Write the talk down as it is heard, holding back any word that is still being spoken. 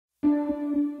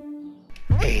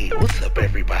Hey, what's up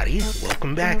everybody?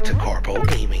 Welcome back to Karpo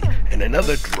Gaming and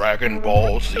another Dragon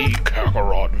Ball Z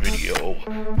Kakarot video.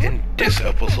 In this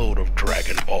episode of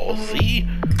Dragon Ball Z,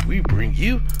 we bring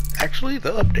you actually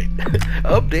the update.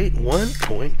 Update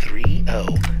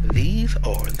 1.30. These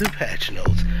are the patch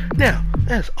notes. Now,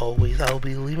 as always, I'll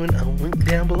be leaving a link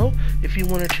down below if you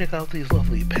want to check out these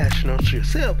lovely patch notes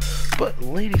yourself. But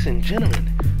ladies and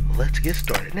gentlemen, let's get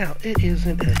started. Now, it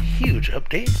isn't a huge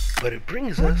update, but it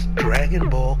brings us Dragon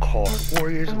Ball Card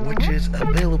Warriors, which is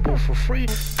available for free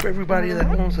for everybody that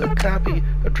owns a copy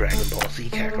of Dragon Ball Z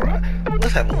Kakarot.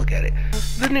 Let's have a look at it.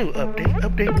 The new update,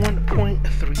 update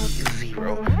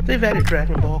 1.30. They've added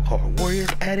Dragon Ball Card Warriors,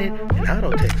 added an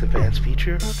auto text advance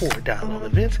feature for dialogue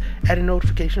events, added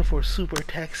notification for super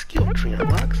attack skill tree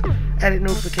unlocks, added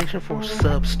notification for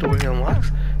sub story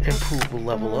unlocks, improved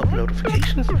level up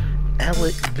notifications,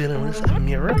 added villainous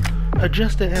Mira,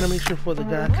 adjusted animation for the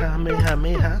God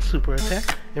Kamehameha super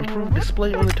attack, improved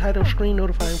display on the title screen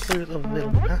notifying players of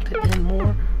available content, and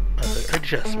more other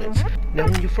adjustments. Now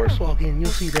when you first walk in, you'll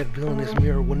see that villainous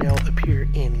Mira will now appear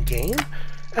in game.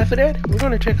 After that, we're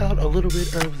going to check out a little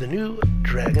bit of the new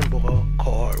Dragon Ball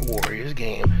Card Warriors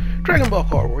game. Dragon Ball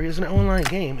Card Warriors is an online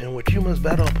game in which you must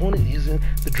battle opponents using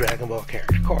the Dragon Ball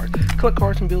character cards. Collect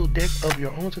cards and build a deck of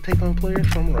your own to take on players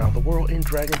from around the world in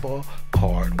Dragon Ball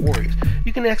Card Warriors.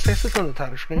 You can access it from the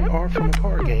title screen or from a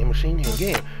card game machine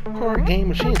in-game. Card game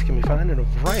machines can be found in a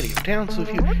variety of towns, so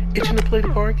if you're itching to play the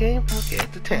card game, head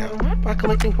to town. By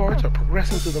collecting cards or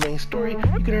progressing through the main story,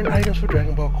 you can earn items for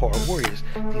Dragon Ball Card Warriors.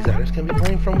 These items can be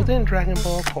claimed from within Dragon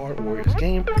Ball Card Warriors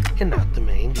game and not the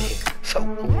main game. So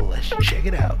let's check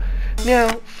it out. Now,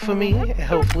 for me,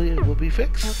 hopefully it will be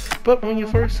fixed, but when you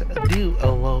first do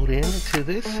a load into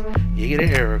this, you get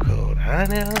an error code. I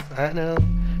know.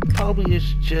 Probably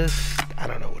it's just, I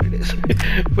don't know what it is,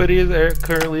 but it is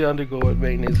currently undergoing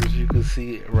maintenance, as you can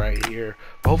see right here.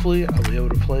 Hopefully I'll be able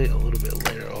to play a little bit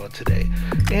later on today,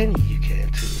 and you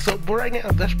can too. So, but right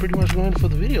now, that's pretty much going for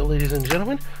the video, ladies and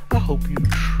gentlemen. I hope you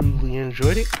truly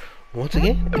enjoyed it. Once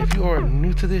again, if you are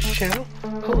new to this channel,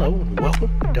 hello and welcome.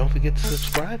 Don't forget to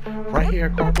subscribe. Right here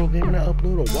at Karpo Gaming, I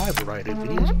upload a wide variety of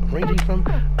videos ranging from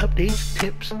updates,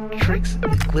 tips, tricks,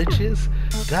 glitches,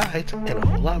 guides, and a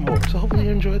whole lot more. So hopefully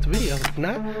you enjoyed the video. If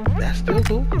not, that's still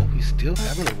cool. Hope you're still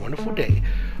having a wonderful day.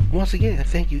 Once again,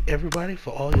 thank you everybody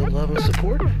for all your love and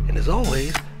support. And as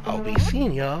always, I'll be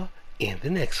seeing y'all in the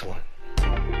next one.